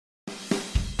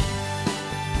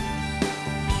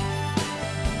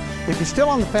If you're still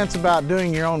on the fence about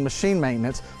doing your own machine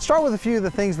maintenance, start with a few of the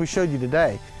things we showed you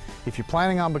today. If you're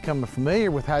planning on becoming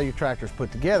familiar with how your tractor is put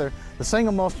together, the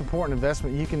single most important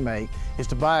investment you can make is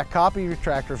to buy a copy of your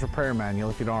tractor's repair manual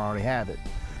if you don't already have it.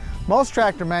 Most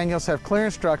tractor manuals have clear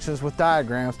instructions with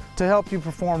diagrams to help you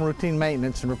perform routine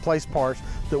maintenance and replace parts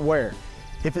that wear.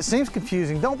 If it seems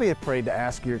confusing, don't be afraid to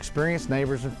ask your experienced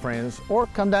neighbors and friends, or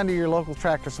come down to your local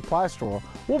tractor supply store.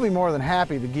 We'll be more than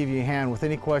happy to give you a hand with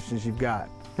any questions you've got.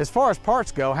 As far as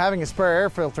parts go, having a spare air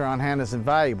filter on hand is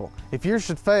invaluable. If yours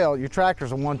should fail, your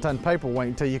tractor's a 1-ton paperweight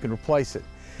until you can replace it.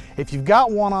 If you've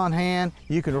got one on hand,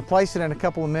 you can replace it in a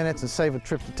couple of minutes and save a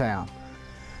trip to town.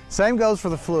 Same goes for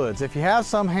the fluids. If you have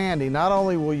some handy, not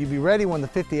only will you be ready when the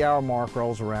 50-hour mark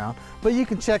rolls around, but you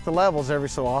can check the levels every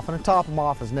so often and top them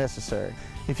off as necessary.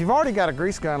 If you've already got a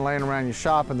grease gun laying around your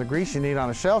shop and the grease you need on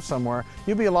a shelf somewhere,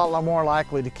 you'll be a lot more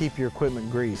likely to keep your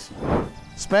equipment greased.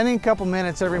 Spending a couple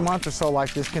minutes every month or so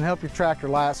like this can help your tractor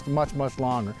last much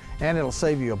longer, and it'll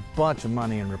save you a bunch of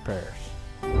money in repairs.